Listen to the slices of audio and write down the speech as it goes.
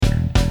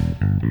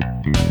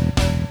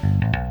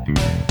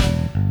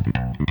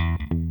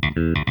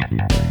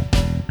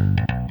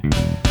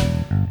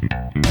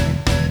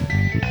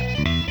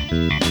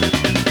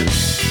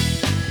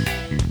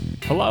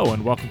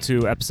and welcome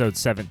to episode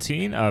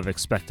 17 of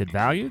Expected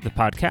Value, the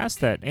podcast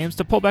that aims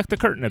to pull back the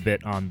curtain a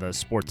bit on the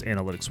sports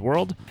analytics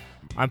world.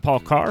 I'm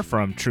Paul Carr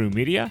from True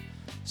Media.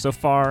 So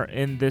far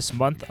in this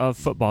month of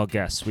football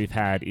guests, we've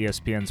had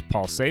ESPN's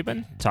Paul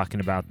Saban talking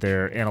about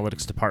their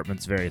analytics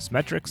department's various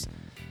metrics,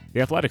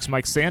 The Athletic's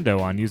Mike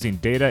Sando on using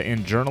data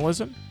in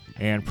journalism,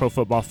 and Pro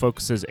Football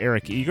Focus's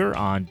Eric Eager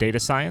on data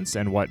science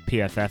and what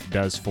PFF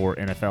does for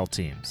NFL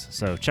teams.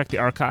 So check the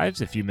archives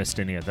if you missed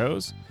any of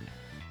those.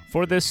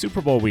 For this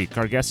Super Bowl week,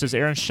 our guest is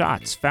Aaron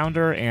Schatz,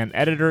 founder and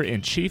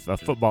editor-in-chief of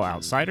Football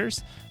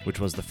Outsiders, which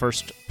was the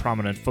first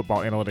prominent football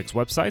analytics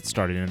website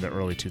started in the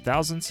early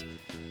 2000s.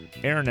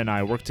 Aaron and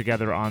I worked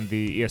together on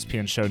the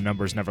ESPN show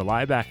Numbers Never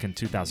Lie back in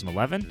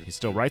 2011. He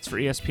still writes for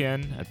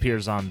ESPN,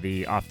 appears on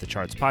the Off the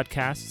Charts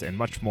podcasts, and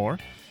much more,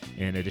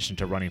 in addition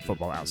to running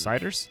Football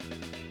Outsiders.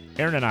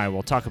 Aaron and I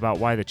will talk about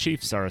why the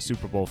Chiefs are a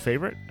Super Bowl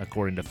favorite,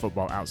 according to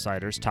Football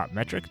Outsiders' top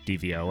metric,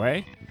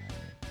 DVOA,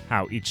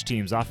 how each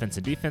team's offense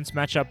and defense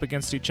match up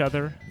against each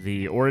other,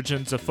 the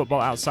origins of Football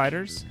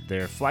Outsiders,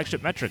 their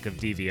flagship metric of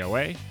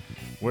DVOA,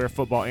 where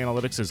football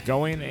analytics is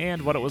going,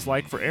 and what it was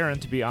like for Aaron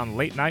to be on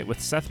Late Night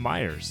with Seth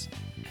Meyers.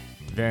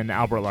 Then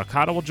Albert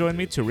Larcata will join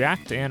me to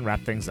react and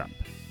wrap things up.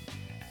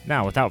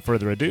 Now, without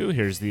further ado,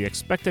 here's the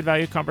Expected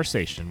Value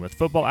conversation with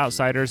Football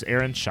Outsiders'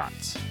 Aaron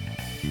Schatz.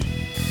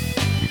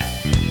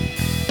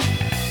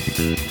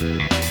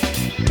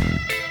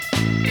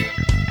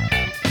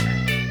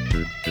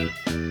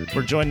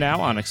 We're joined now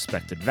on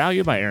Expected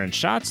Value by Aaron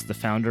Schatz, the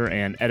founder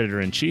and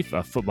editor-in-chief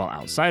of Football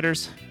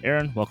Outsiders.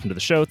 Aaron, welcome to the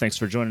show. Thanks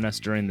for joining us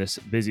during this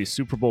busy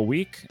Super Bowl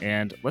week.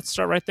 And let's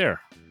start right there.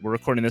 We're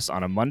recording this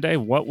on a Monday.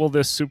 What will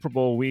this Super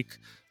Bowl week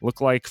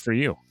look like for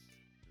you?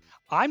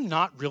 I'm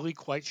not really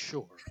quite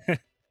sure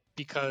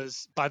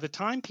because by the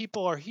time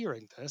people are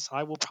hearing this,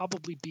 I will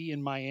probably be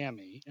in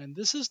Miami. And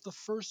this is the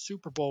first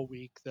Super Bowl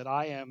week that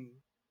I am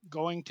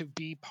going to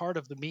be part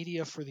of the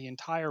media for the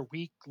entire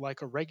week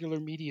like a regular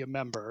media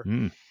member.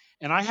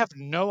 And I have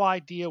no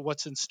idea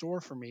what's in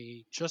store for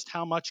me, just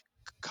how much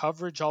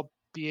coverage I'll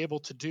be able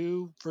to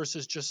do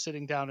versus just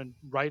sitting down and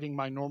writing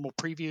my normal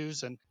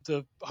previews. And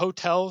the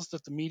hotels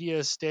that the media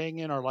is staying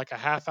in are like a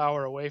half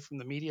hour away from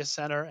the media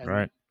center. And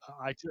Right.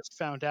 I just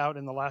found out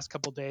in the last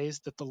couple of days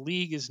that the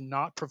league is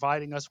not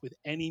providing us with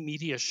any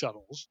media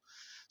shuttles.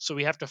 So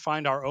we have to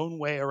find our own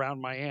way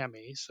around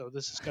Miami. So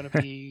this is going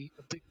to be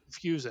a bit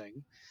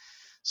confusing.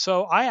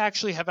 So I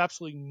actually have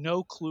absolutely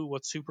no clue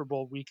what Super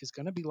Bowl week is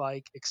going to be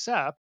like,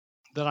 except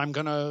that I'm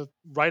going to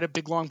write a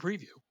big, long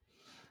preview.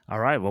 All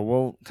right. Well,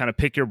 we'll kind of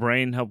pick your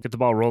brain, help get the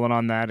ball rolling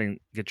on that, and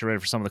get you ready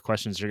for some of the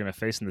questions you're going to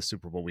face in the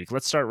Super Bowl week.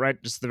 Let's start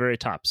right just at the very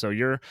top. So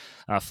your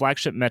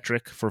flagship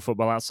metric for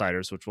Football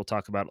Outsiders, which we'll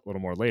talk about a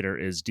little more later,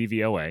 is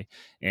DVOA.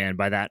 And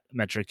by that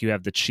metric, you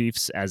have the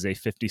Chiefs as a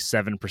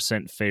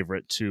 57%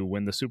 favorite to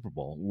win the Super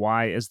Bowl.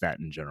 Why is that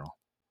in general?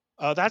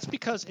 That's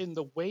because in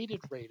the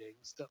weighted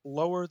ratings that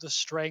lower the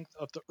strength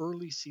of the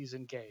early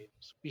season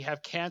games, we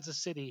have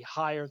Kansas City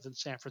higher than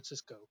San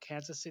Francisco.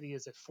 Kansas City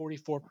is at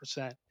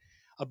 44%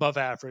 above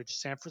average.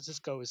 San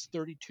Francisco is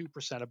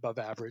 32% above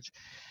average.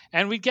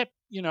 And we get,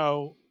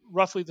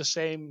 roughly the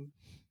same,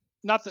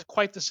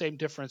 quite the same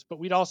difference, but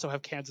we'd also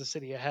have Kansas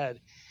City ahead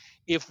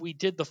if we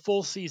did the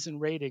full season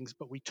ratings,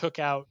 but we took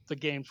out the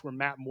games where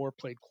Matt Moore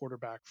played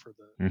quarterback for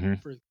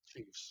the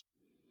Chiefs.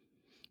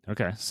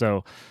 Okay,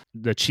 so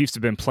the Chiefs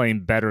have been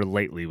playing better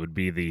lately would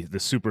be the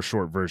super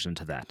short version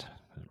to that,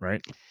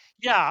 right?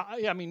 Yeah,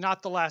 I mean,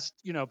 not the last,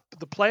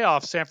 the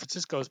playoffs, San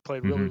Francisco has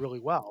played really, really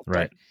well.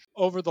 Right.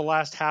 But over the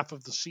last half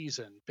of the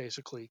season,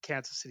 basically,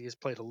 Kansas City has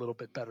played a little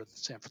bit better than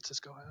San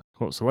Francisco has.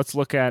 Cool. So let's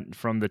look at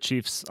from the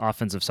Chiefs'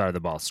 offensive side of the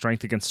ball.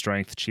 Strength against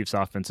strength. Chiefs'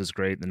 offense is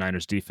great. The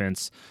Niners'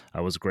 defense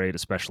was great,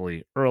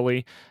 especially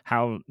early.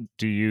 How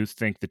do you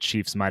think the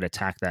Chiefs might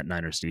attack that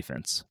Niners'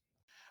 defense?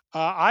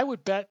 I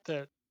would bet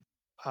that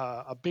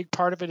a big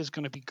part of it is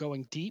going to be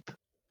going deep.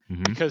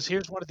 Because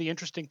here's one of the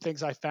interesting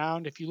things I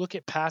found. If you look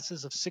at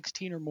passes of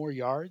 16 or more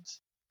yards,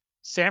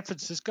 San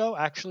Francisco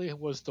actually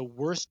was the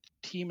worst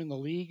team in the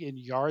league in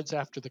yards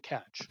after the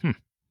catch.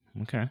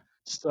 Okay.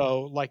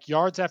 So like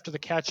yards after the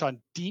catch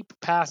on deep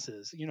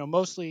passes,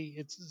 mostly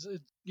it's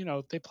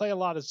they play a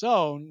lot of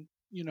zone.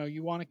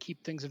 You want to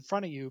keep things in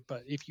front of you,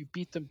 but if you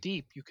beat them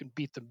deep, you can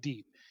beat them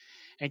deep.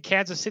 And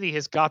Kansas City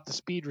has got the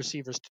speed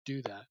receivers to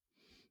do that.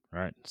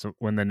 Right. So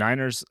when the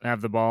Niners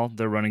have the ball,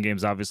 their running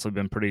game's obviously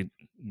been pretty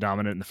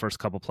dominant in the first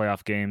couple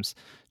playoff games.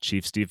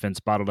 Chiefs defense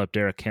bottled up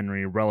Derrick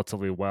Henry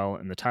relatively well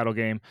in the title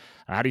game.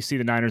 How do you see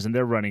the Niners and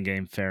their running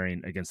game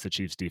faring against the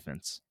Chiefs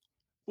defense?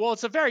 Well,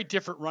 it's a very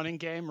different running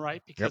game,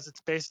 right? Because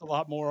It's based a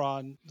lot more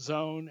on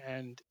zone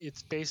and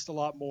it's based a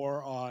lot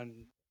more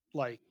on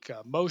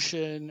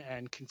motion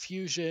and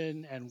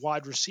confusion and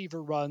wide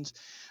receiver runs.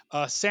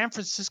 San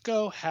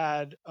Francisco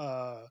had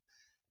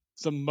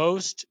the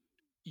most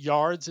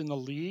yards in the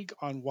league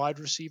on wide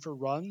receiver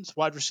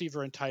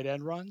and tight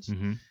end runs.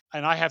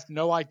 And I have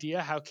no idea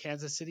how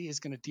Kansas City is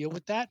going to deal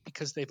with that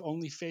because they've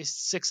only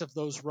faced 6 of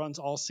those runs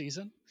all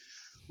season.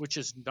 which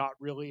is not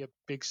really a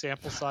big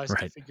sample size to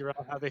Right. figure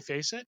out how they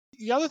face it.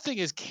 The other thing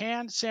is,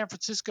 can San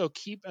Francisco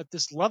keep at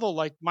this level?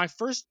 Like, my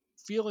first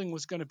feeling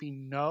was going to be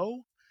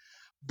no,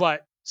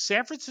 but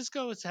San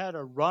Francisco has had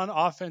a run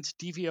offense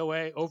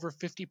DVOA over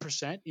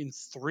 50% in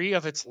 3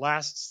 of its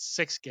last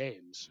 6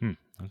 games.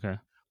 Okay.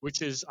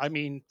 Which is, I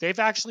mean, they've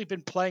actually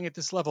been playing at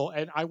this level.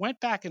 And I went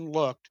back and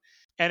looked,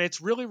 and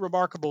it's really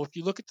remarkable. If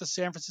you look at the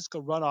San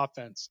Francisco run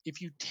offense,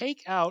 if you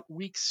take out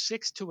weeks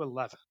 6 to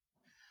 11,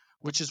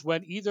 which is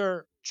when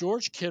either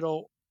George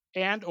Kittle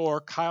and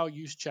or Kyle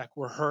Juszczyk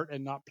were hurt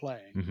and not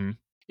playing. Mm-hmm.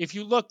 If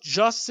you look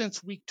just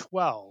since week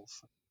 12,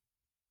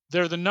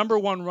 they're the number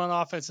 1 run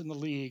offense in the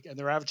league, and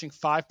they're averaging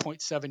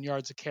 5.7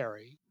 yards a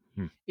carry.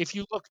 If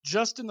you look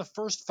just in the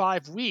first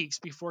 5 weeks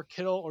before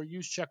Kittle or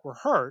Juszczyk were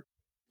hurt,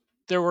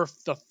 there were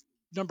the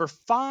number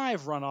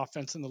 5 run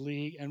offense in the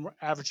league and were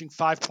averaging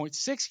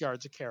 5.6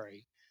 yards a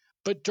carry.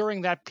 But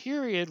during that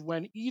period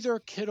when either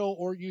Kittle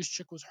or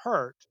Juszczyk was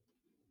hurt,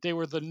 they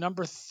were the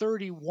number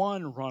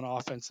 31 run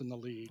offense in the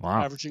league,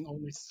 averaging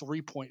only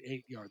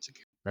 3.8 yards a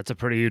carry. That's a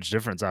pretty huge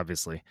difference,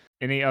 obviously.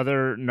 Any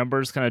other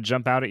numbers kind of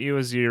jump out at you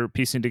as you're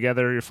piecing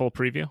together your full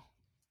preview?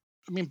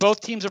 I mean, both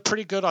teams are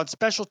pretty good on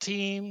special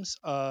teams.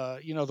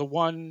 The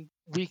one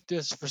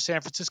weakness for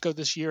San Francisco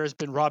this year has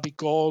been Robbie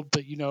Gould,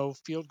 but,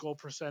 field goal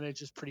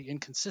percentage is pretty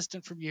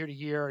inconsistent from year to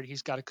year, and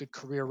he's got a good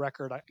career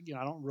record. I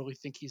don't really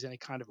think he's any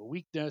kind of a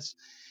weakness.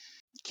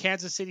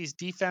 Kansas City's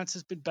defense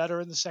has been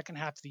better in the second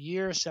half of the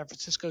year. San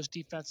Francisco's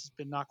defense has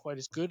been not quite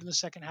as good in the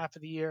second half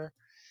of the year.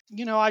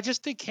 I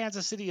just think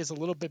Kansas City is a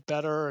little bit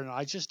better, and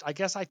I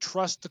guess I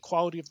trust the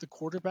quality of the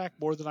quarterback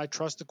more than I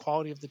trust the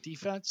quality of the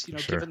defense. Sure.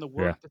 Given the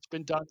work that's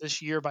been done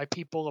this year by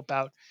people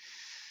about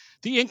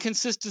the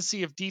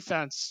inconsistency of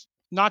defense,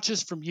 not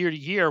just from year to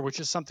year, which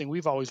is something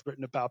we've always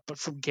written about, but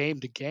from game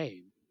to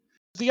game.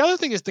 The other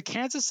thing is the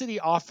Kansas City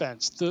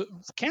offense. The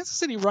Kansas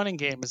City running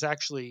game is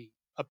actually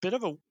a bit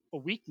of a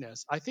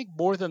weakness, I think,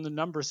 more than the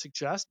numbers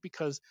suggest,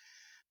 because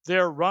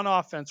their run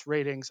offense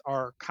ratings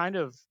are kind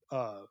of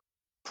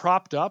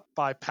propped up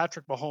by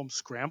Patrick Mahomes'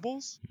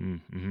 scrambles.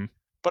 Mm-hmm.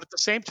 But at the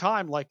same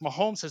time, like,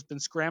 Mahomes has been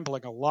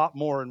scrambling a lot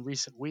more in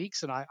recent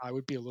weeks, and I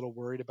would be a little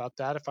worried about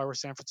that if I were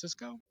San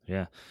Francisco.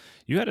 Yeah.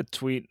 You had a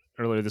tweet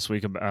earlier this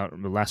week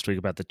last week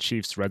about the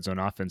Chiefs' red zone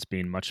offense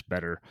being much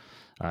better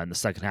in the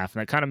second half.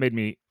 And that kind of made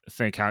me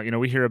think how,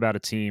 we hear about a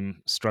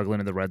team struggling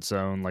in the red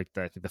zone, like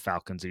I think the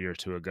Falcons a year or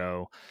two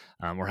ago,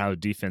 or how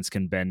defense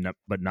can bend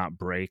but not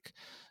break.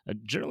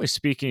 Generally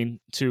speaking,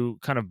 to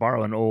kind of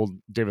borrow an old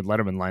David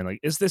Letterman line, like,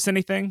 is this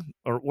anything?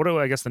 Or what do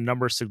I guess the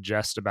numbers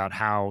suggest about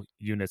how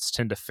units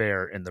tend to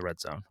fare in the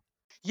red zone?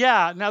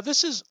 Yeah. Now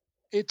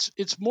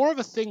it's more of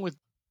a thing with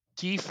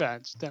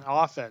defense than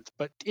offense,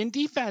 but in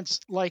defense,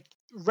 like,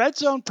 red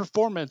zone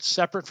performance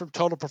separate from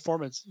total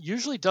performance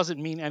usually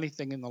doesn't mean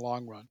anything in the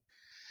long run.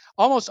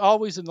 Almost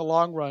always in the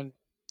long run,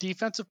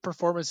 defensive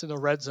performance in the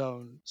red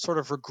zone sort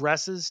of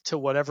regresses to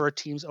whatever a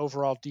team's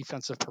overall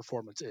defensive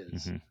performance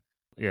is. Mm-hmm.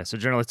 Yeah, so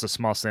generally it's a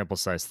small sample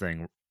size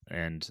thing,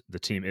 and the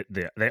team,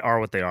 they are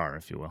what they are,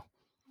 if you will.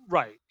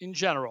 Right, in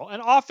general.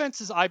 And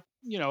offenses,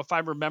 if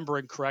I'm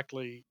remembering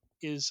correctly,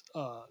 is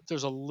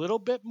there's a little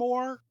bit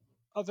more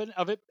of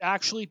it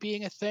actually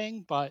being a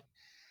thing, but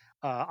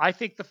I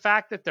think the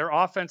fact that their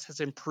offense has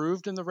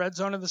improved in the red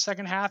zone in the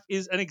second half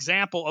is an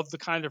example of the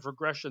kind of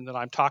regression that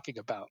I'm talking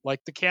about.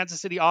 Like, the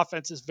Kansas City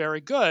offense is very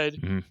good.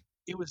 Mm-hmm.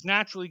 It was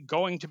naturally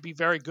going to be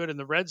very good in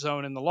the red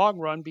zone in the long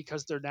run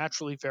because they're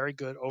naturally very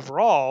good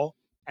overall.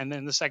 And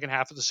then the second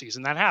half of the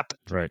season, that happened.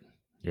 Right.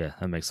 Yeah,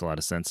 that makes a lot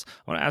of sense.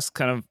 I want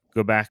to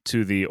go back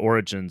to the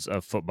origins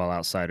of Football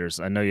Outsiders.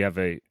 I know you have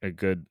a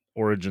good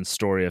origin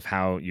story of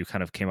how you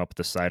kind of came up with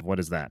the site. What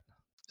is that?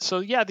 So,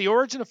 yeah, the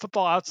origin of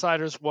Football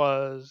Outsiders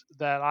was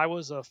that I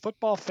was a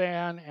football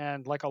fan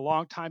and, like, a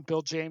longtime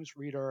Bill James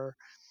reader,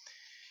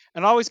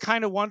 and always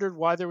kind of wondered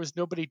why there was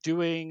nobody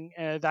doing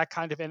that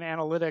kind of an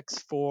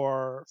analytics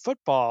for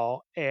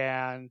football.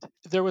 And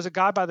there was a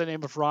guy by the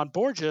name of Ron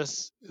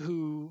Borges,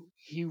 who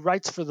he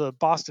writes for the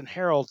Boston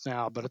Herald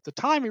now, but at the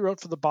time he wrote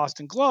for the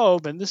Boston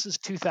Globe, and this is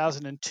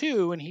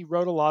 2002, and he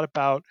wrote a lot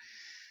about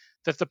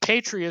that the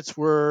Patriots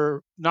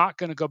were not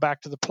going to go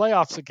back to the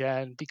playoffs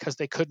again because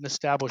they couldn't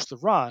establish the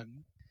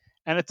run.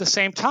 And at the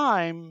same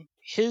time,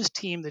 his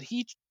team that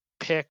he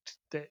picked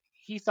that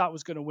he thought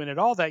was going to win it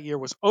all that year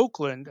was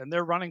Oakland, and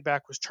their running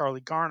back was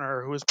Charlie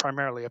Garner, who was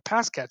primarily a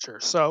pass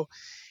catcher. So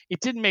it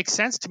didn't make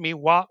sense to me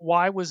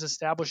why was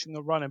establishing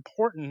the run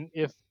important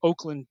if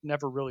Oakland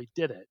never really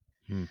did it.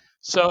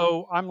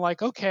 So I'm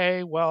like,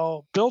 okay,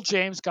 well, Bill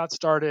James got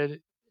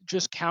started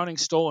just counting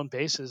stolen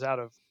bases out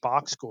of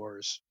box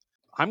scores.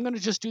 I'm going to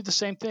just do the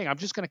same thing. I'm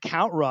just going to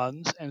count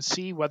runs and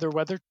see whether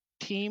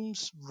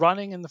teams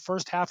running in the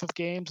first half of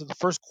games or the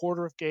first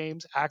quarter of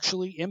games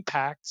actually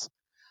impacts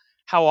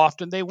how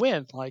often they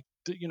win. Like,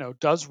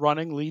 does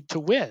running lead to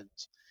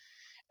wins?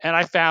 And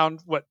I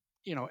found what,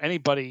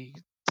 anybody,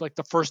 like,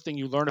 the first thing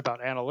you learn about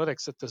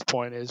analytics at this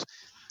point is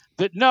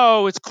that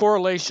no, it's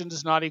correlation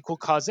does not equal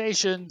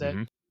causation, that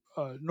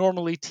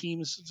normally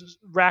teams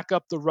rack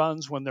up the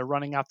runs when they're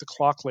running out the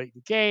clock late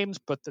in games,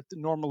 but that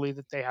normally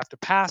that they have to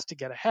pass to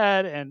get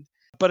ahead.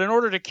 But in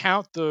order to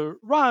count the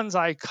runs,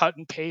 I cut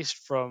and paste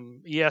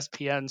from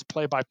ESPN's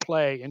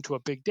play-by-play into a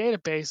big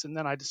database, and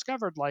then I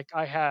discovered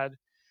I had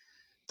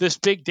this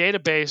big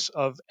database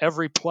of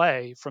every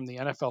play from the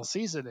NFL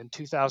season in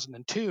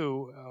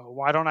 2002.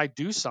 Why don't I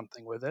do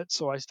something with it?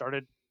 So I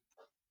started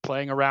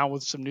playing around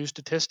with some new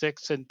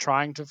statistics and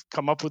trying to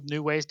come up with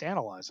new ways to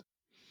analyze it.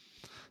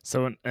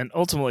 So, and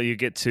ultimately you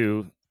get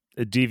to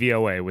a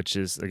DVOA, which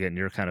is, again,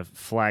 your kind of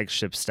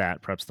flagship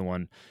stat, perhaps the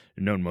one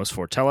you're known most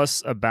for. Tell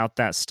us about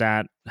that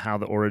stat, how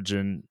the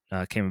origin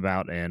came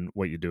about, and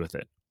what you do with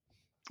it.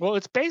 Well,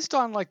 it's based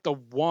on the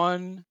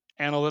one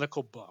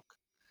analytical book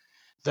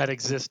that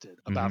existed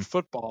about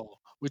football,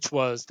 which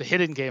was The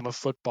Hidden Game of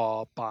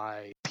Football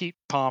by Pete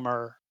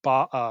Palmer,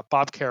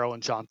 Bob Carroll,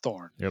 and John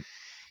Thorne. Yep.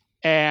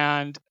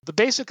 And the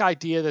basic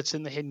idea that's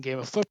in The Hidden Game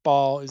of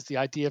Football is the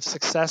idea of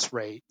success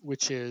rate,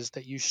 which is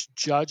that you should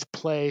judge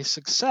play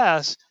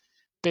success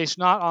based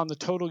not on the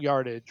total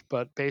yardage,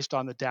 but based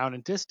on the down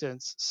and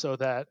distance, so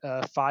that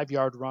a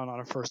 5-yard run on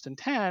a 1st and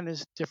 10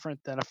 is different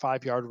than a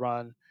 5-yard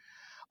run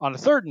on a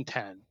 3rd and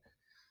 10.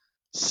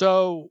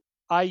 So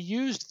I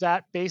used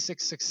that basic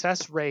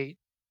success rate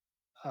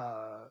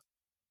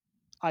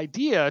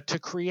idea to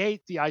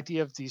create the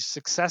idea of these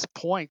success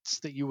points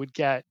that you would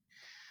get,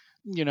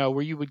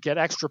 where you would get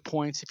extra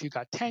points if you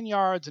got 10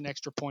 yards and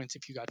extra points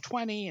if you got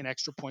 20 and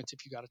extra points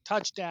if you got a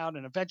touchdown.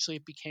 And eventually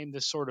it became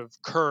this sort of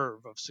curve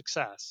of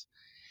success.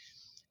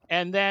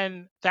 And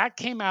then that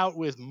came out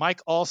with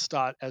Mike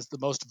Alstott as the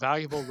most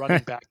valuable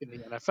running back in the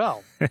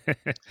NFL,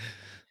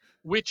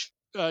 which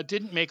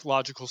didn't make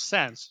logical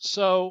sense.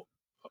 So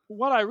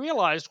what I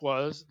realized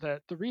was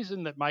that the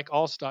reason that Mike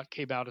Alstott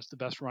came out as the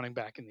best running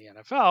back in the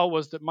NFL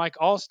was that Mike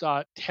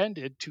Alstott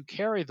tended to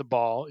carry the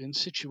ball in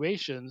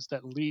situations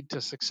that lead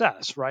to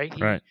success, right?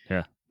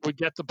 He would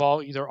get the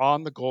ball either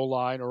on the goal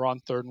line or on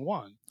 3rd and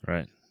 1.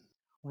 Right.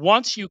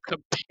 Once you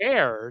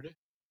compared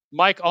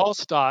Mike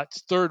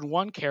Alstott's 3rd and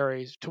 1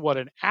 carries to what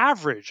an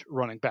average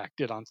running back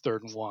did on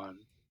 3rd and 1,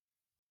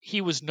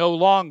 he was no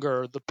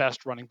longer the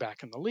best running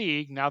back in the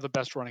league. Now the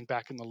best running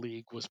back in the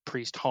league was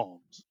Priest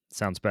Holmes.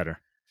 Sounds better.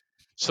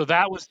 So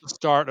that was the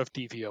start of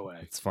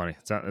DVOA. It's funny.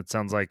 It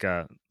sounds like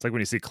it's like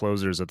when you see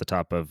closers at the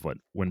top of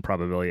win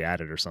probability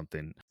added or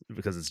something,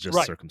 because it's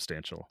just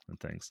circumstantial and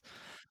things.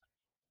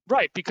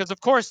 Right, because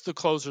of course the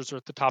closers are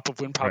at the top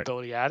of win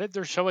probability added.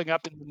 They're showing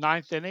up in the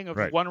 9th inning of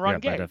a one-run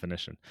game. By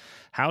definition.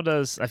 I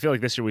feel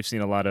like this year we've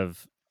seen a lot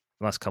of,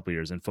 the last couple of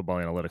years in football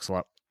analytics, a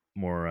lot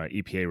more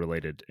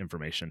EPA-related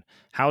information.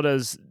 How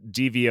does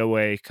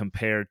DVOA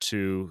compare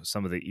to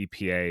some of the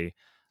EPA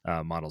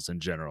models in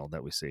general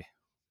that we see?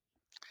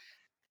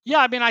 Yeah,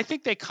 I mean, I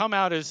think they come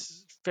out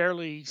as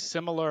fairly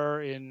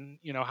similar in,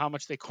 how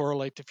much they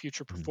correlate to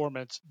future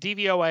performance.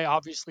 DVOA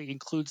obviously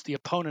includes the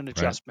opponent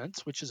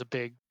adjustments, which is a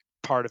big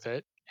part of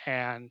it,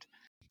 and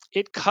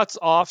it cuts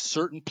off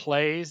certain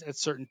plays at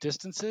certain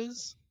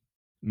distances.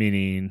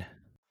 Meaning?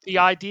 The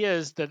idea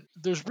is that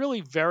there's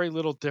really very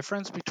little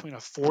difference between a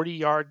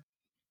 40-yard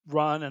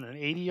run and an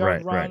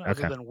 80-yard run,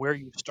 other than where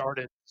you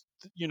started,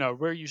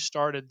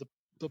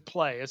 the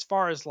play. As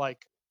far as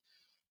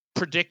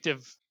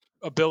predictive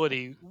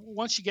ability,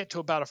 once you get to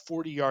about a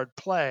 40-yard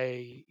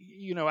play,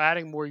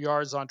 adding more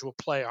yards onto a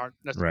play aren't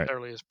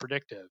necessarily as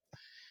predictive.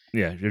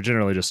 Yeah, you're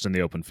generally just in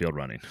the open field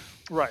running.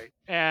 Right.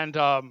 And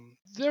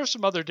there are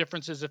some other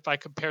differences if I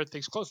compare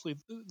things closely.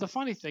 The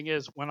funny thing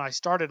is, when I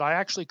started, I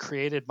actually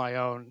created my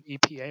own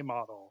EPA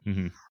model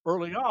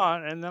early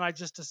on, and then I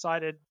just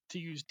decided to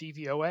use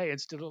DVOA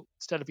instead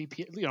of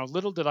EPA.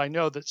 Little did I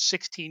know that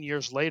 16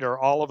 years later,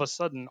 all of a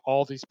sudden,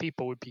 all these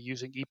people would be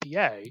using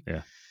EPA.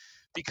 Yeah.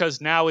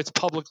 Because now it's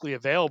publicly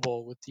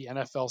available with the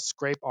NFL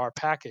Scrape R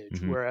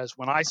package. Whereas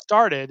when I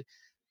started,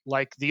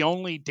 the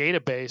only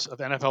database of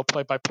NFL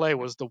play-by-play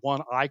was the one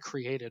I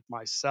created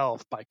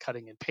myself by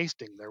cutting and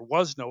pasting. There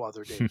was no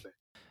other database.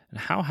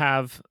 How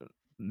have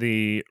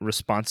the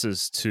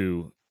responses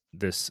to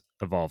this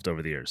evolved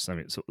over the years? I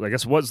mean, so I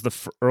guess what's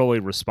the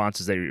early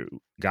responses that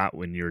you got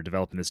when you're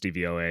developing this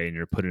DVOA and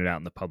you're putting it out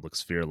in the public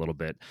sphere a little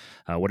bit?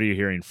 What are you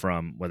hearing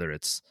from, whether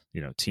it's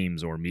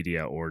teams or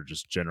media or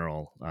just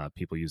general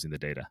people using the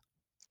data?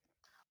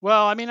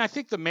 Well, I mean, I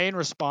think the main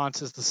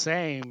response is the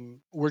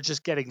same. We're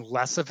just getting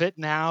less of it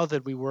now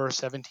than we were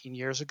 17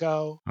 years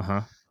ago.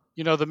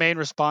 The main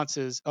response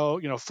is,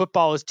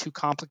 football is too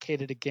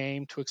complicated a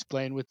game to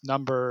explain with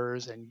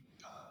numbers, and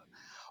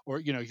or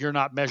you're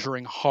not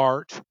measuring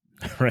heart.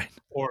 Right.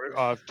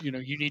 Or,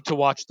 you need to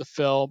watch the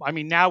film. I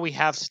mean, now we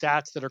have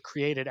stats that are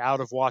created out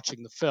of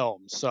watching the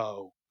film.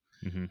 So,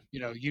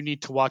 you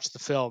need to watch the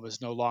film is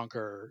no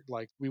longer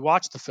we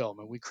watch the film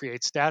and we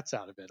create stats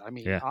out of it. I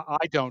mean,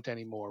 I don't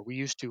anymore. We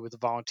used to with the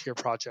volunteer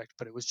project,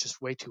 but it was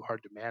just way too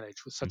hard to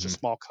manage with such a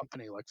small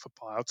company like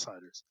Football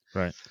Outsiders.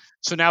 Right.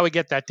 So now we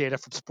get that data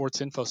from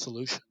Sports Info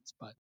Solutions.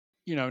 But,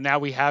 now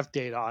we have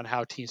data on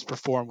how teams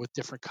perform with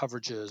different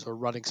coverages or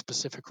running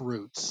specific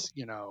routes,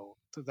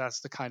 that's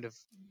the kind of,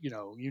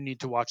 you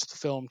need to watch the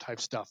film type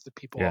stuff that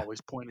people Yeah.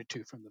 always pointed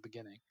to from the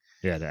beginning.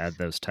 Yeah, to add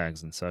those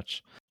tags and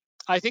such.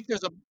 I think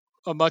there's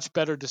a much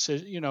better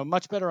decision,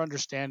 much better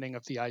understanding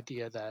of the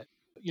idea that,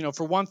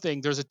 for one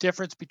thing, there's a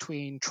difference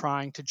between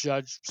trying to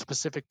judge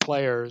specific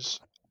players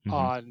Mm-hmm.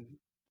 on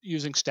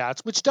using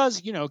stats, which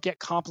does, get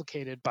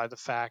complicated by the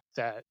fact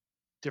that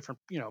different,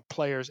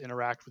 players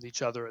interact with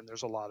each other. And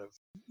there's a lot of,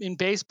 in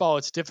baseball,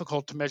 it's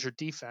difficult to measure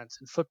defense.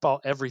 In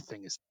football,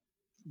 everything is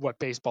what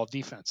baseball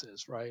defense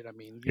is, right? I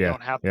mean, you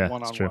don't have the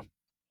It's true. one-on-one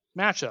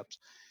matchups,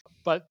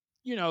 but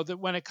that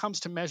when it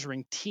comes to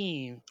measuring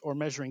team or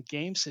measuring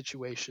game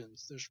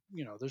situations,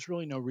 there's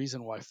really no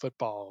reason why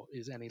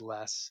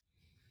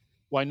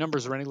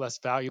numbers are any less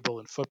valuable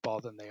in football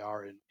than they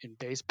are in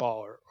baseball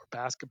or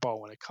basketball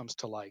when it comes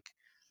to like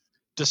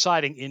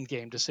deciding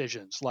in-game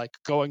decisions, like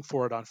going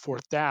for it on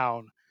fourth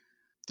down.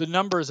 The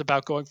numbers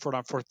about going for it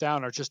on fourth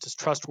down are just as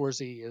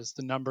trustworthy as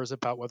the numbers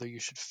about whether you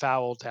should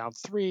foul down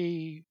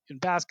 3 in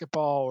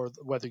basketball or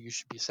whether you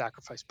should be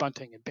sacrifice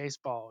bunting in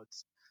baseball.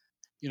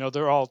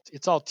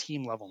 It's all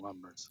team level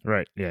numbers.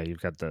 Right. Yeah,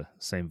 you've got the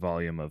same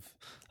volume of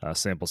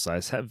sample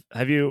size.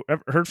 Have you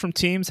ever heard from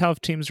teams? How have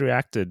teams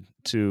reacted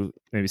to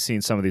maybe seeing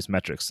some of these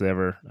metrics? I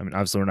mean,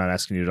 obviously, we're not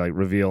asking you to like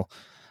reveal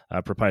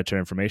proprietary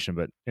information,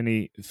 but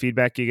any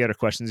feedback you get or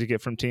questions you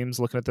get from teams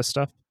looking at this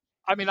stuff?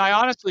 I mean, I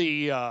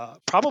honestly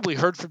probably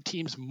heard from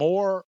teams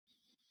more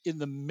in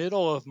the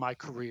middle of my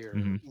career,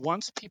 Mm-hmm.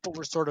 once people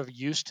were sort of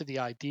used to the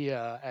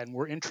idea and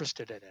were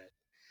interested in it,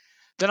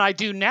 than I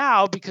do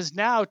now, because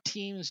now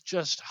teams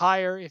just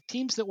hire, if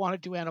teams that want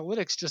to do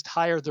analytics just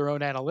hire their own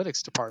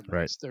analytics departments.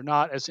 Right. They're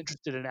not as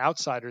interested in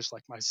outsiders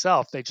like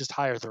myself. They just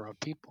hire their own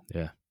people.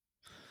 Yeah.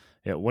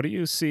 Yeah. What do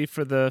you see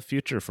for the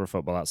future for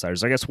Football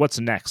Outsiders? I guess what's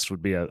next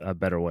would be a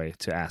better way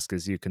to ask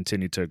as you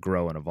continue to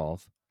grow and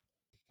evolve.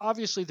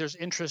 Obviously, there's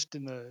interest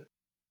in the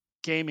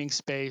gaming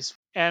space.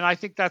 And I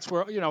think that's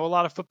where, a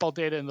lot of football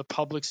data in the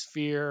public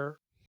sphere,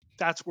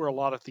 that's where a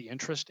lot of the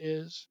interest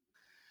is.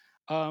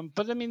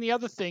 But I mean, the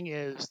other thing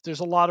is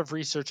there's a lot of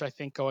research, I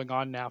think, going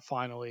on now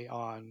finally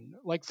on,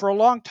 like, for a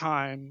long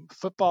time,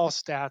 football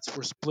stats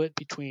were split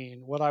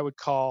between what I would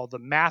call the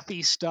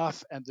mathy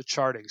stuff and the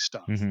charting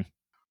stuff, Mm-hmm.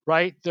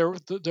 right? There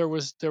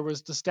was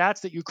the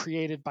stats that you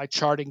created by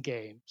charting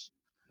games,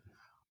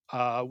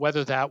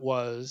 whether that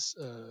was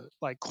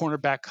like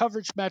cornerback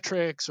coverage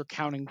metrics or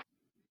counting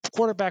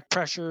quarterback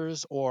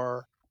pressures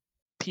or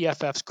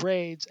PFF's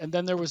grades. And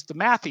then there was the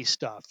mathy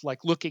stuff,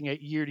 like looking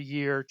at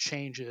year-to-year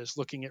changes,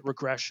 looking at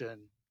regression.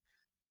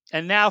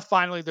 And now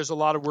finally, there's a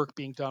lot of work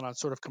being done on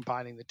sort of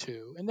combining the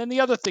two. And then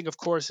the other thing, of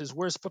course, is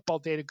where's football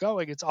data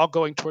going? It's all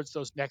going towards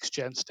those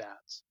next-gen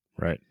stats.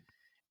 Right.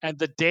 And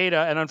the data,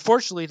 and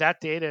unfortunately, that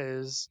data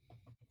is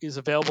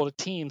available to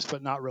teams,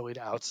 but not really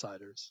to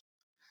outsiders.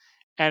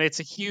 And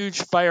it's a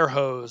huge fire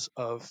hose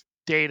of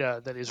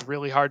data that is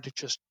really hard to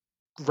just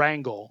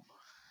wrangle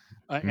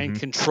and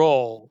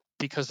control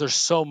because there's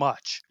so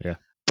much. Yeah.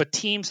 But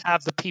teams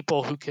have the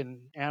people who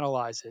can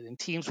analyze it, and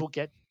teams will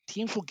get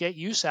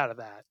use out of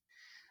that.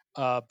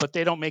 But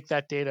they don't make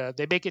that data.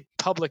 They make it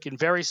public in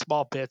very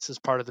small bits as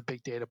part of the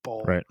big data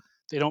bowl. Right.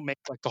 They don't make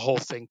like the whole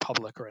thing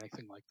public or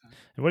anything like that.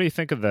 And what do you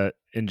think of the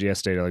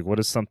NGS data? Like, what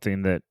is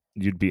something that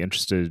you'd be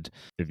interested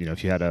if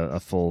you had a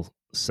full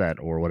set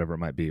or whatever it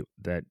might be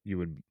that you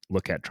would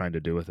look at trying to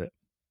do with it?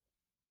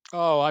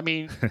 Oh, I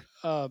mean,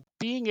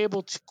 being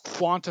able to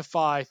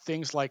quantify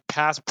things like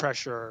pass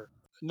pressure,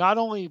 not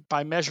only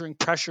by measuring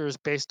pressures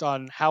based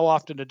on how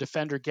often a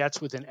defender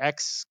gets within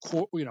X,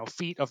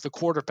 feet of the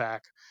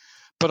quarterback,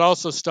 but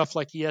also stuff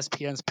like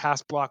ESPN's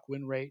pass block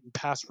win rate and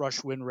pass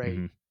rush win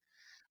rate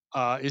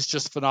is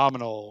just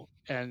phenomenal.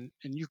 And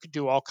you could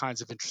do all kinds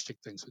of interesting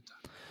things with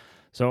that.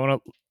 So I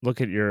want to look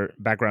at your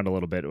background a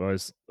little bit. I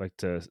always like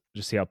to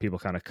just see how people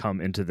kind of come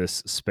into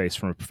this space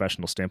from a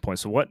professional standpoint.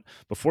 So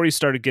before you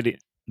started getting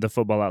the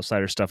Football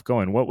Outsider stuff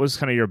going, what was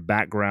kind of your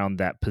background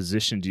that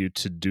positioned you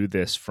to do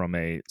this from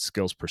a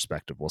skills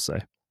perspective, we'll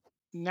say?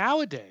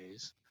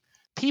 Nowadays,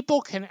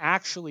 people can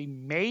actually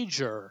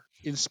major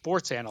in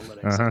sports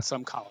analytics at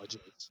some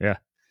colleges. Yeah.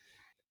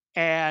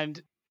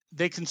 And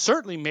they can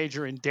certainly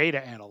major in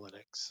data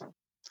analytics.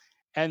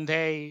 And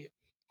they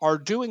are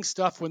doing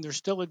stuff when they're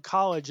still in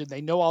college and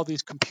they know all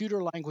these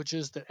computer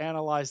languages that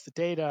analyze the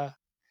data.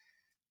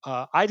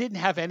 I didn't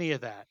have any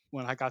of that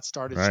when I got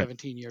started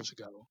 17 years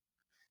ago.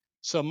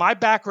 So my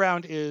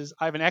background is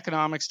I have an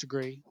economics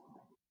degree.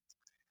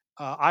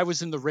 I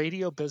was in the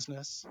radio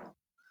business,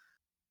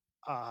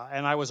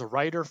 and I was a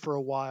writer for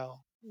a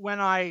while. When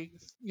I,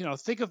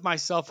 think of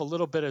myself a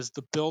little bit as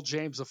the Bill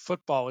James of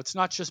football, it's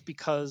not just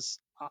because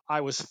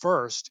I was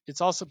first.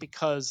 It's also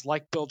because,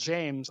 like Bill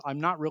James, I'm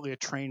not really a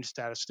trained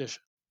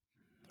statistician.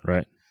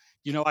 Right.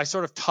 I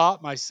sort of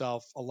taught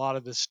myself a lot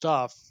of this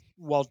stuff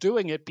while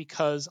doing it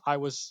because I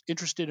was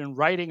interested in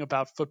writing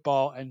about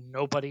football and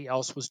nobody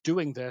else was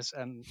doing this.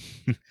 And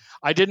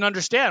I didn't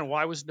understand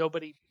why was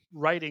nobody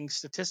writing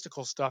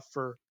statistical stuff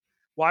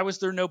why was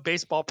there no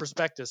baseball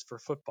prospectus for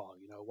football?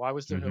 Why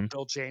was there no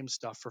Bill James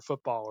stuff for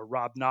football or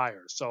Rob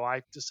Nyer? So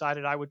I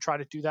decided I would try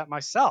to do that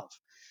myself.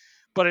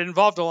 but it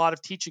involved a lot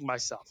of teaching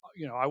myself.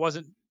 I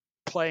wasn't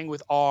playing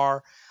with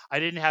R. I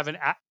didn't have an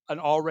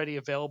already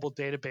available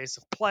database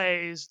of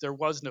plays. There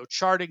was no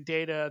charting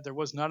data. There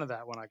was none of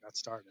that when I got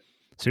started.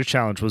 So your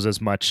challenge was as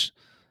much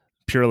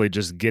purely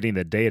just getting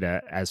the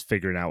data as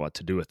figuring out what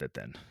to do with it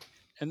then.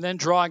 And then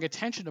drawing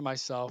attention to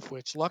myself,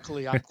 which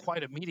luckily I'm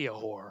quite a media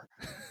whore.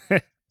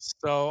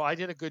 So I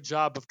did a good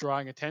job of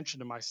drawing attention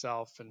to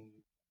myself and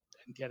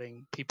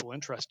getting people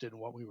interested in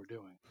what we were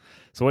doing.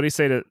 So what do you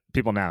say to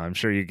people now? I'm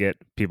sure you get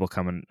people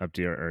coming up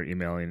to you or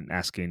emailing and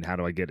asking, how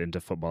do I get into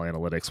football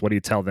analytics? What do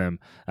you tell them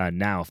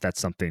now if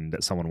that's something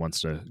that someone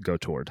wants to go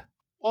toward?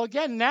 Well,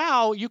 again,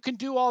 now you can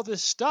do all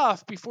this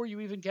stuff before you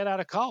even get out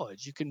of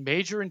college. You can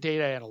major in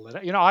data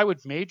analytics. I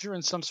would major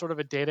in some sort of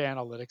a data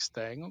analytics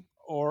thing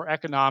or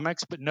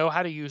economics, but know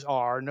how to use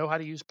R, know how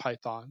to use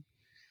Python.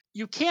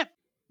 You can't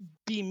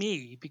be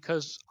me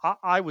because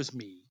I was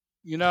me.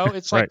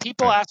 It's like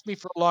people ask me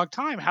for a long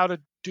time how to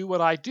do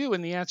what I do.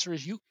 And the answer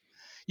is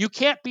you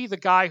can't be the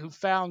guy who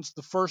founds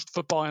the first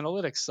football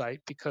analytics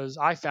site because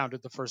I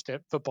founded the first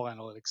football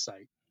analytics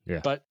site.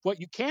 Yeah. But what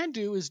you can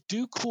do is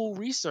do cool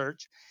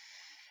research,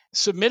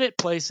 submit it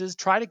places,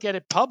 try to get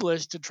it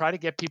published, and try to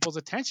get people's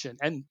attention.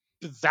 And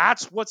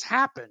that's what's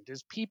happened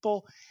is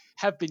people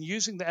have been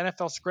using the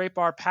NFL Scrape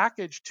R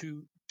package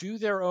to do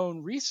their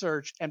own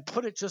research and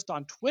put it just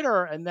on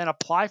Twitter and then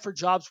apply for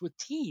jobs with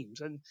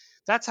teams. And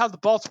that's how the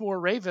Baltimore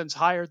Ravens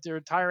hired their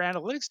entire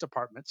analytics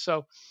department.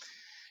 So,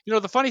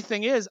 the funny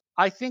thing is,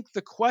 I think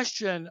the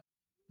question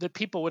that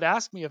people would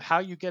ask me of how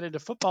you get into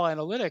football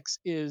analytics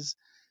is,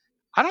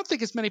 I don't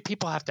think as many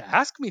people have to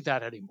ask me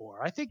that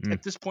anymore. I think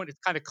at this point, it's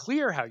kind of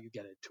clear how you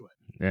get into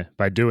it. Yeah,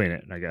 by doing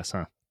it, I guess,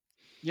 huh?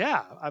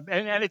 Yeah,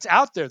 and it's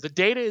out there. The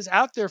data is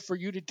out there for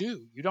you to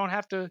do. You don't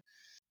have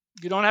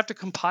to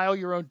compile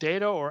your own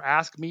data or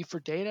ask me for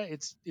data.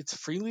 It's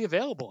freely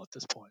available at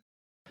this point.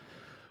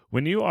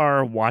 When you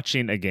are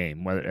watching a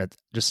game, whether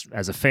just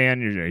as a fan,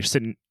 you're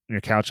sitting on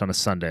your couch on a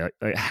Sunday,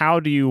 like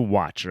how do you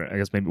watch? Or I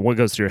guess maybe what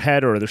goes through your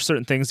head, or are there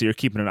certain things that you're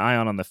keeping an eye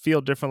on the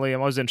field differently? I'm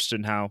always interested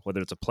in how,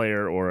 whether it's a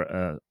player or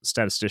a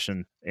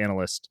statistician,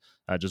 analyst,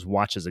 just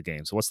watches a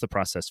game. So what's the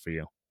process for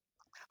you?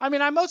 I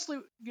mean, I mostly,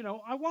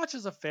 I watch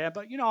as a fan,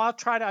 but, I'll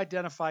try to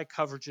identify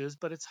coverages,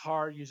 but it's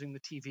hard using the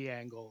TV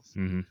angles.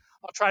 Mm-hmm.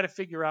 I'll try to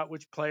figure out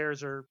which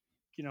players are,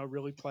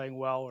 really playing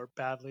well or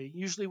badly.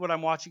 Usually when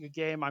I'm watching a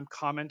game, I'm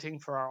commenting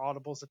for our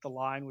Audibles at the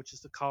Line, which is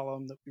the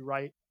column that we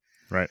write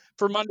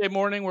for Monday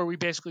morning, where we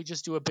basically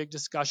just do a big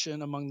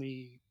discussion among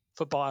the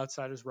Football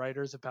Outsiders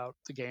writers about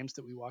the games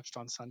that we watched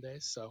on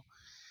Sundays. So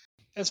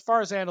as far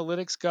as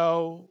analytics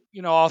go,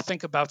 I'll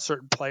think about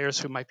certain players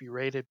who might be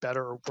rated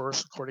better or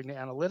worse according to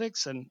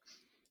analytics. And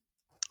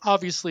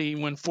obviously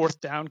when fourth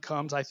down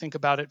comes, I think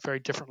about it very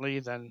differently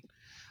than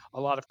a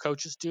lot of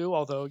coaches do,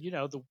 although,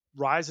 the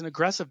rise in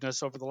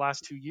aggressiveness over the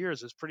last 2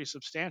 years is pretty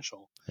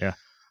substantial. Yeah.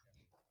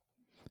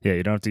 Yeah,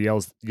 you don't have to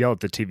yell at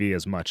the TV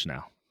as much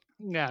now.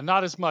 Yeah,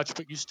 not as much,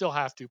 but you still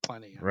have to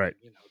plenty. Right.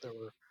 I mean,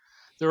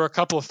 there were a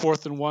couple of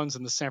 4th and 1s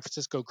in the San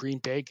Francisco Green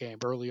Bay game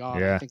early on.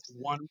 Yeah. I think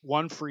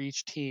one for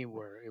each team,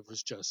 where it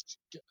was just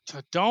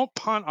don't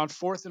punt on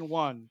 4th and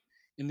 1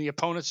 in the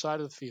opponent's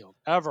side of the field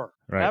ever.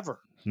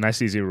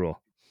 Nice easy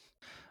rule.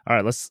 All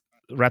right, let's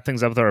wrap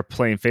things up with our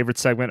playing favorite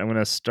segment. I'm going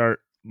to start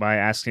by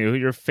asking you who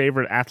your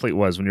favorite athlete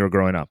was when you were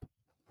growing up.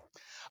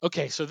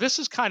 Okay, so this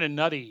is kind of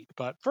nutty,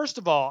 but first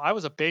of all, I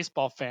was a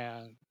baseball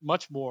fan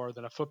much more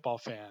than a football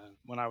fan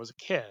when I was a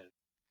kid.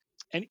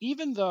 And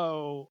even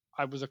though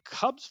I was a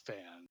Cubs fan,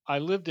 I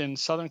lived in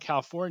Southern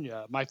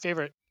California. My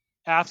favorite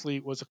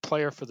athlete was a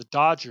player for the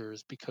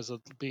Dodgers because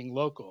of being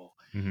local.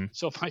 Mm-hmm.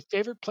 So my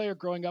favorite player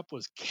growing up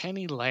was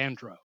Kenny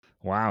Landreau.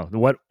 Wow.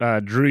 What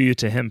drew you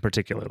to him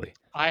particularly?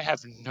 I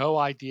have no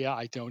idea.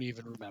 I don't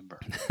even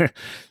remember.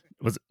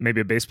 Was it maybe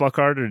a baseball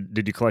card, or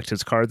did you collect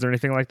his cards or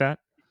anything like that?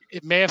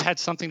 It may have had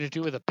something to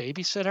do with a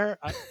babysitter.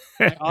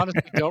 I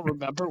honestly don't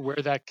remember where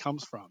that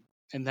comes from.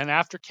 And then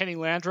after Kenny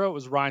Landreau, it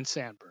was Ryne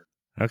Sandberg.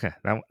 Okay,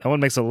 that one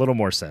makes a little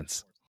more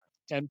sense.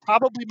 And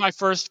probably my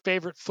first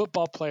favorite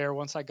football player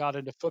once I got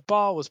into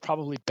football was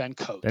probably Ben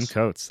Coates. Ben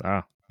Coates,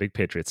 big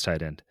Patriots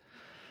tight end.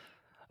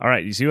 All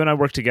right, so you and I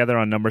worked together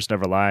on Numbers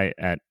Never Lie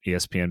at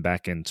ESPN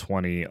back in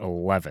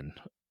 2011.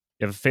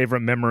 You have a favorite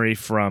memory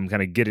from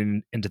kind of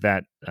getting into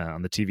that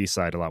on the TV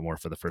side a lot more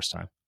for the first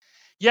time?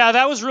 Yeah,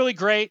 that was really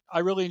great. I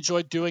really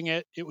enjoyed doing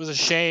it. It was a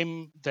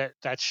shame that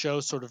that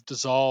show sort of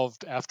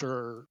dissolved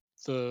after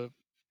the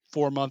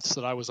 4 months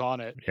that I was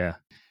on it. Yeah.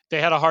 They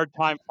had a hard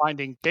time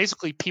finding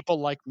basically people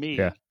like me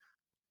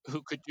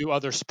who could do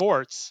other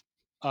sports.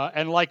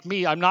 And like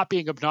me, I'm not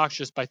being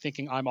obnoxious by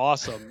thinking I'm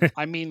awesome.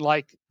 I mean,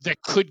 like,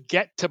 that could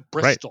get to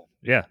Bristol.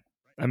 Right. Yeah.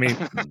 I mean,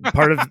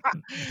 part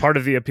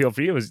of the appeal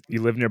for you is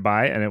you live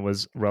nearby and it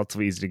was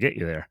relatively easy to get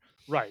you there.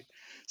 Right.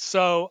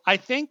 So I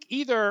think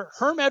either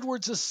Herm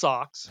Edwards'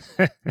 socks.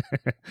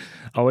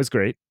 Always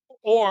great.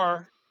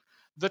 Or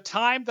the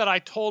time that I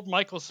told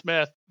Michael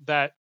Smith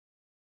that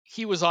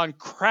he was on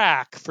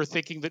crack for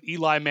thinking that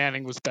Eli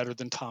Manning was better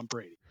than Tom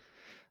Brady.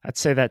 I'd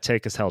say that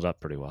take has held up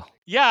pretty well.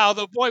 Yeah,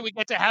 although, boy, we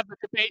get to have the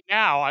debate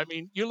now. I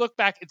mean, you look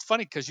back, it's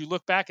funny because you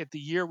look back at the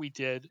year we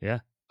did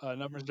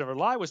Numbers Never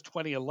Lie was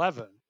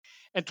 2011.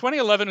 And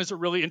 2011 is a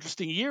really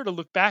interesting year to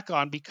look back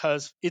on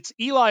because it's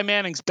Eli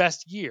Manning's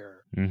best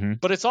year,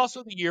 but it's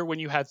also the year when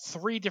you had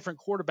three different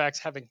quarterbacks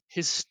having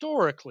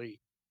historically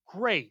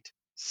great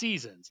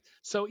seasons.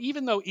 So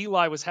even though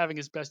Eli was having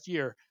his best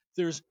year,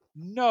 there's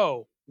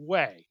no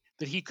way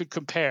that he could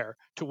compare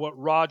to what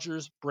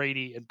Rodgers,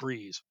 Brady, and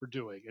Breeze were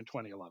doing in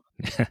 2011.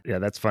 Yeah,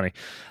 that's funny.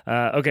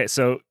 Okay,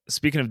 so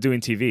speaking of doing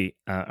TV,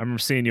 I remember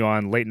seeing you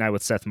on Late Night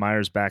with Seth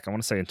Meyers back, I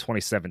want to say in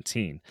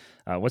 2017.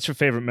 What's your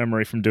favorite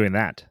memory from doing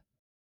that?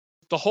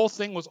 The whole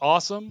thing was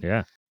awesome.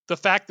 Yeah. The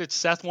fact that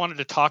Seth wanted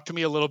to talk to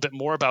me a little bit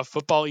more about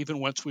football, even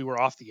once we were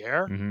off the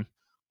air,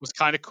 was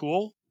kind of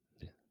cool.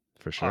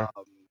 For sure.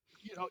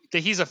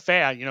 He's a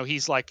fan.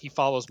 He's like, he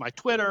follows my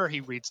Twitter.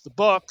 He reads the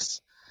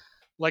books.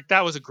 Like,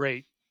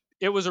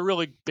 it was a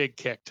really big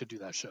kick to do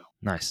that show.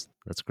 Nice.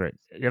 That's great.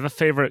 You have a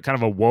favorite kind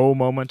of a whoa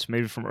moment,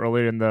 maybe from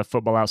earlier in the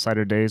Football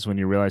Outsider days when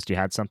you realized you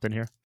had something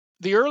here?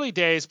 The early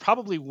days,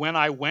 probably when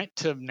I went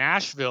to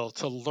Nashville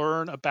to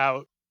learn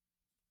about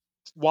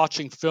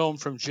watching film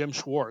from Jim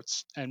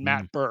Schwartz and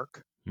Matt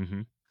Burke,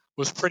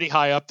 was pretty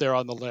high up there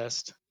on the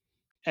list.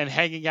 And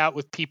hanging out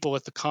with people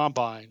at the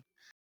Combine.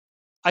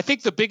 I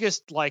think the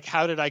biggest, like,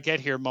 how did I get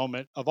here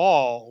moment of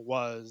all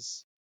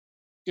was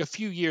a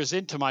few years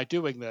into my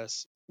doing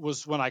this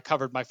was when I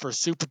covered my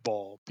first Super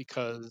Bowl,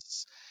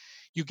 because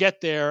you get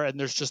there and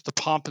there's just the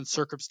pomp and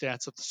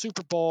circumstance of the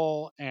Super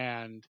Bowl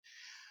and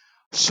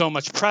so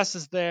much press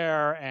is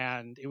there,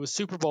 and it was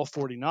Super Bowl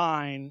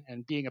 49,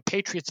 and being a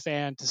Patriots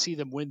fan, to see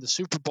them win the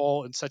Super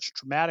Bowl in such a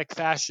dramatic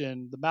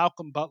fashion, the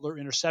Malcolm Butler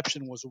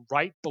interception was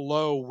right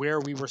below where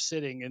we were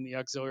sitting in the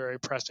auxiliary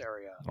press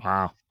area.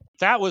 Wow.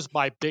 That was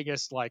my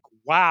biggest, like,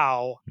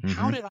 wow,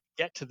 how did I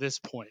get to this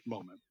point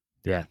moment?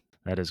 Yeah,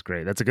 that is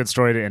great. That's a good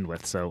story to end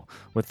with. So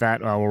with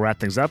that, we'll wrap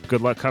things up.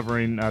 Good luck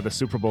covering the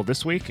Super Bowl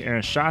this week.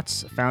 Aaron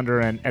Schatz,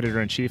 founder and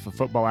editor-in-chief of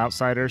Football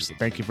Outsiders,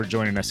 thank you for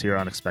joining us here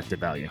on Expected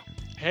Value.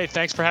 Hey,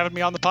 thanks for having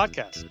me on the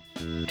podcast.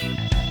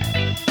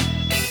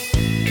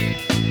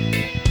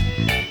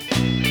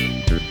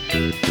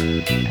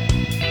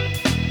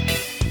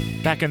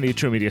 Back in the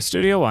True Media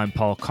studio, I'm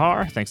Paul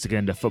Carr. Thanks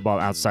again to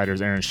Football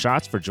Outsiders Aaron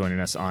Schatz for joining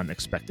us on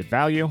Expected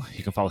Value.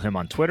 You can follow him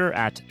on Twitter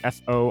at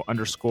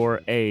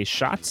FO_A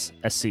Schatz,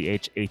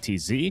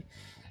 SCHATZ,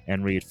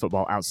 and read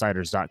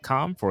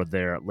footballoutsiders.com for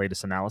their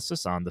latest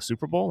analysis on the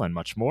Super Bowl and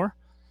much more.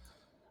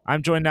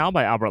 I'm joined now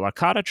by Albert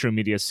Licata, True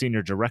Media's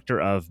Senior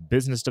Director of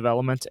Business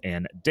Development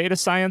and Data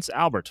Science.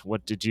 Albert,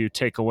 what did you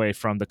take away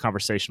from the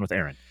conversation with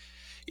Aaron?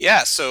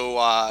 Yeah,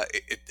 so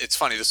it's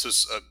funny. This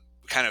was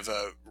kind of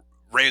a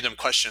random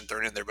question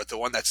thrown in there, but the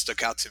one that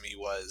stuck out to me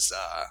was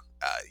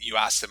you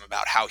asked him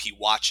about how he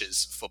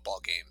watches football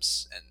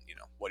games and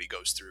what he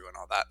goes through and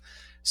all that.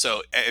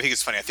 So I think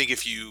it's funny. I think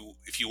if you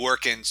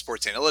work in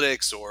sports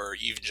analytics or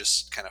even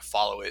just kind of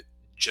follow it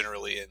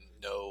generally and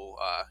know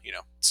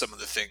some of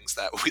the things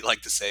that we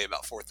like to say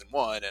about 4th and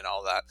 1 and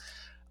all that,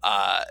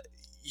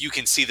 you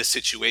can see the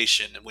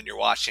situation when you're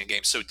watching a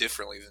game so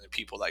differently than the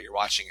people that you're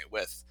watching it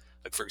with.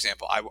 Like, for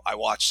example, I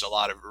watched a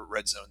lot of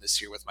Red Zone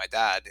this year with my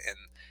dad, and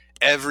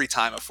every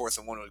time a 4th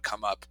and 1 would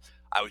come up,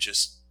 I would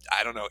just,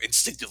 I don't know,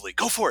 instinctively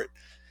go for it.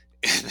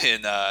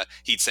 And then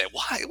he'd say,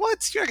 "Why?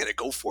 What? You're not going to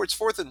go for it. It's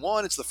 4th and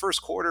 1. It's the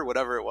first quarter,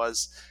 whatever it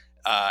was."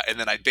 And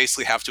then I'd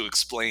basically have to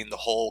explain the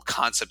whole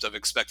concept of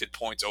expected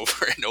points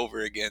over and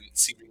over again,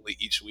 seemingly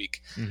each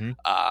week. And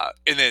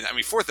then,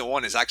 4th and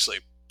 1 is actually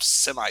a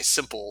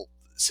semi-simple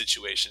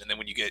situation. And then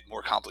when you get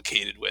more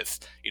complicated with,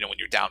 when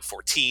you're down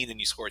 14 and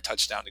you score a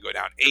touchdown to go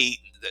down 8,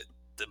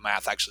 the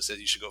math actually says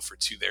you should go for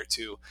 2 there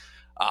too.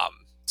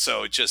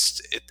 So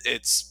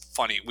it's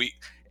funny.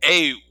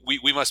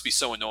 We must be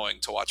so annoying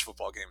to watch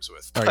football games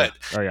with. But,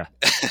 Oh yeah.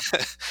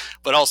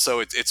 But also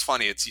it's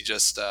funny. It's you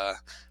just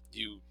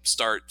you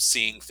start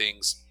seeing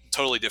things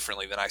totally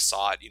differently than I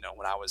saw it,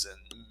 when I was in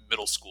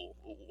middle school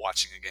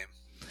watching a game.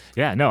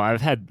 Yeah, no,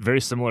 I've had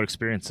very similar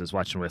experiences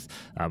watching with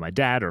my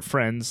dad or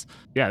friends.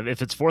 Yeah,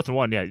 if it's 4th and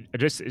 1, yeah,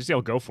 just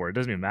go for it. It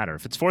doesn't even matter.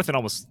 If it's 4th and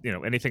almost,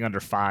 anything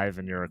under 5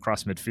 and you're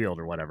across midfield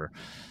or whatever,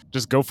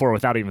 just go for it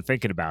without even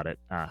thinking about it.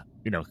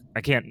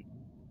 I can't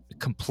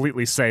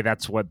completely say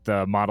that's what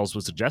the models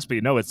would suggest, but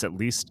it's at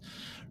least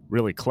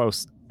really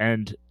close.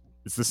 And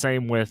it's the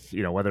same with,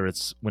 whether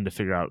it's when to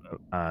figure out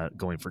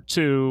going for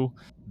 2,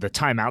 the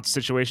timeout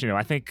situation.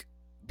 I think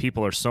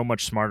people are so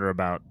much smarter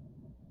about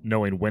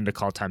knowing when to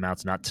call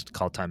timeouts, not to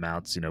call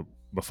timeouts,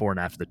 before and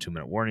after the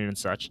 2-minute warning and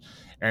such.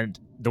 And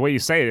the way you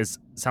say it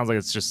sounds like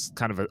it's just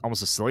kind of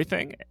almost a silly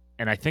thing.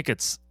 And I think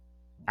it's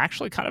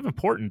actually kind of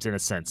important in a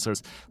sense. So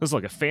let's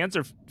look, if fans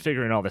are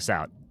figuring all this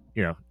out,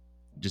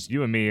 just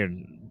you and me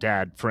and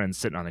dad, friends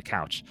sitting on the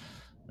couch,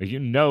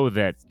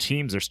 that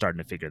teams are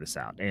starting to figure this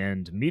out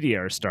and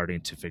media are starting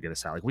to figure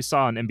this out. Like we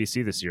saw on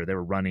NBC this year, they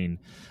were running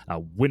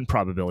win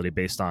probability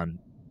based on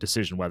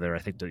decision whether, I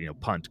think, to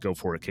punt, go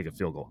for it, kick a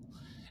field goal.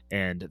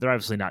 And they're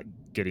obviously not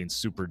getting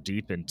super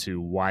deep into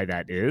why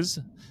that is,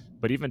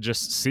 but even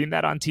just seeing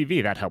that on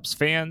TV, that helps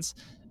fans.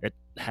 It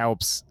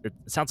helps. It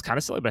sounds kind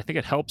of silly, but I think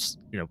it helps,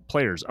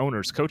 players,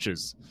 owners,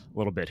 coaches a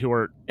little bit who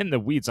are in the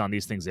weeds on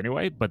these things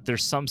anyway, but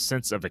there's some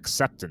sense of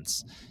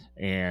acceptance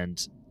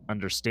and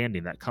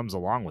understanding that comes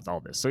along with all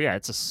this. So yeah,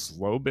 it's a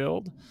slow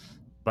build,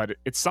 but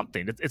it's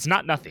something. It's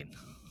not nothing.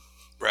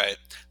 Right.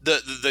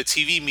 The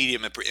TV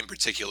medium in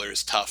particular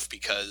is tough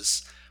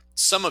because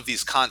some of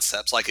these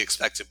concepts, like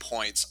expected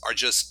points, are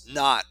just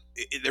not.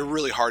 They're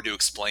really hard to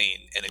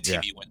explain in a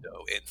TV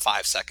window in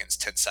 5 seconds,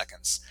 10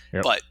 seconds.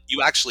 Yep. But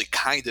you actually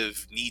kind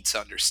of need to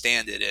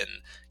understand it and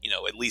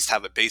at least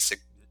have a basic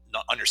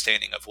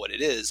understanding of what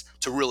it is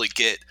to really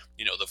get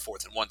the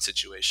 4th and 1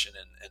 situation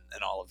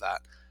and all of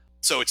that.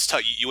 So it's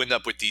tough. You end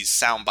up with these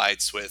sound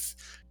bites with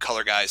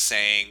color guys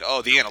saying,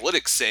 "Oh, the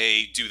analytics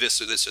say do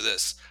this or this or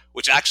this,"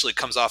 which actually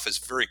comes off as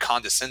very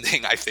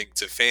condescending, I think,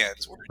 to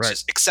fans. Where it's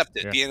just accept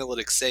it. Yeah. The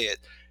analytics say it.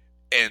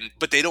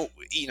 But they don't,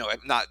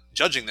 I'm not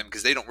judging them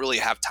because they don't really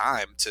have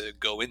time to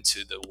go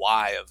into the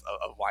why of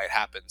why it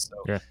happens.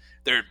 So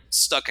they're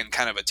stuck in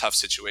kind of a tough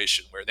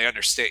situation where they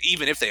understand,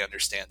 even if they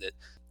understand it,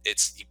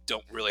 you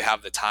don't really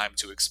have the time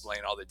to explain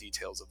all the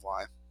details of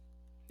why.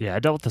 Yeah, I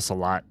dealt with this a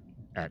lot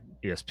at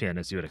ESPN,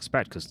 as you would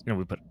expect, because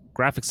we put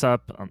graphics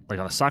up like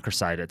on the soccer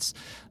side. It's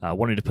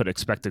wanting to put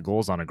expected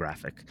goals on a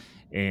graphic,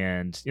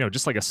 and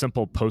just like a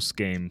simple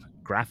post-game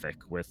graphic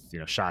with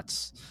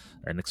shots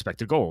and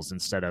expected goals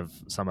instead of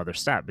some other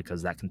stat,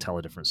 because that can tell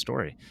a different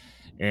story.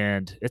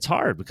 And it's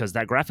hard because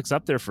that graphic's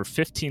up there for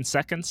 15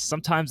 seconds.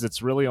 Sometimes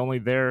it's really only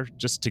there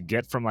just to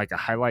get from like a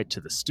highlight to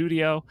the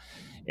studio.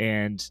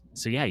 And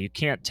so, yeah, you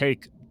can't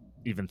take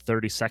even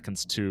 30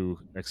 seconds to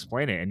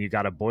explain it. And you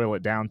got to boil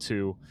it down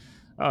to,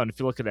 and if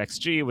you look at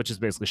XG, which is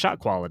basically shot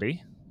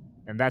quality,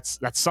 and that's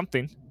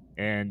something,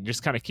 and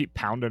just kind of keep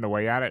pounding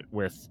away at it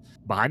with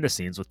behind the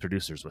scenes with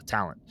producers, with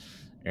talent.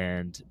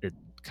 And it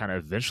kind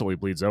of eventually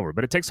bleeds over,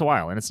 but it takes a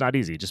while and it's not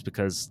easy just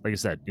because, like you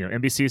said,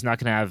 NBC is not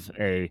going to have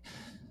a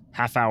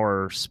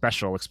half-hour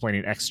special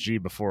explaining XG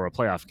before a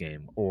playoff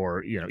game,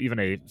 or even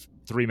a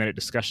 3-minute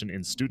discussion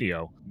in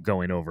studio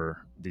going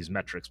over these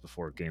metrics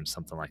before games,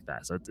 something like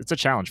that. So it's a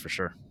challenge for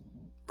sure.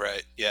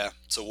 Right. Yeah.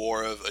 It's a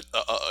war of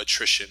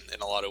attrition in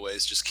a lot of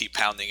ways. Just keep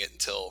pounding it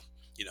until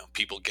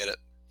people get it.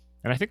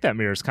 And I think that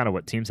mirrors kind of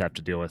what teams have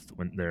to deal with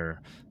when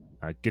they're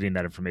getting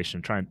that information,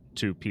 trying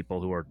to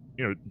people who are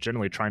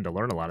generally trying to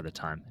learn a lot of the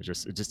time. It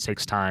just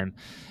takes time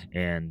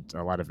and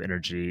a lot of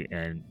energy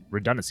and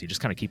redundancy. Just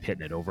kind of keep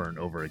hitting it over and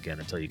over again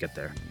until you get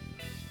there.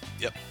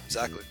 Yep,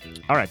 exactly.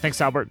 All right, thanks,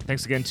 Albert.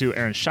 Thanks again to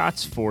Aaron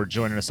Schatz for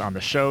joining us on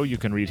the show. You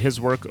can read his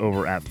work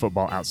over at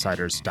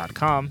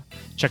footballoutsiders.com.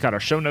 Check out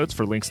our show notes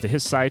for links to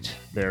his site,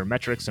 their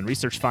metrics and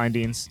research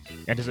findings,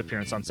 and his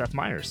appearance on Seth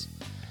Meyers.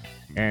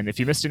 And if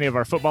you missed any of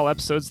our football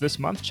episodes this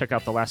month, check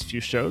out the last few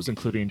shows,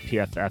 including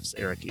PFF's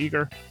Eric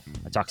Eager.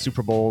 I talked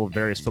Super Bowl,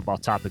 various football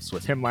topics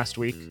with him last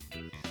week.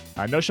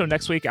 No show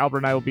next week. Albert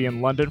and I will be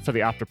in London for the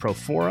OptaPro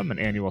Forum, an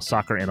annual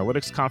soccer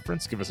analytics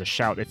conference. Give us a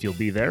shout if you'll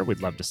be there.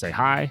 We'd love to say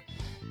hi.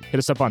 Hit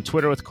us up on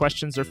Twitter with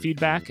questions or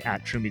feedback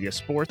at True Media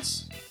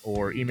Sports,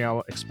 or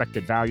email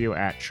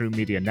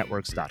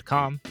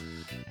expectedvalue@truemedianetworks.com.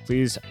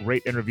 Please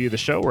rate and review the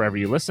show wherever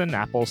you listen,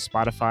 Apple,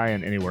 Spotify,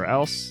 and anywhere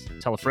else.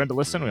 Tell a friend to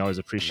listen. We always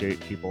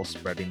appreciate people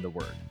spreading the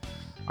word.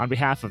 On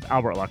behalf of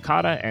Albert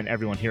Larcata and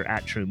everyone here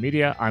at True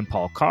Media, I'm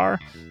Paul Carr.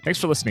 Thanks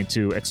for listening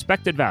to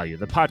Expected Value,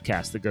 the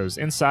podcast that goes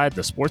inside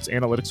the sports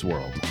analytics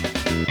world.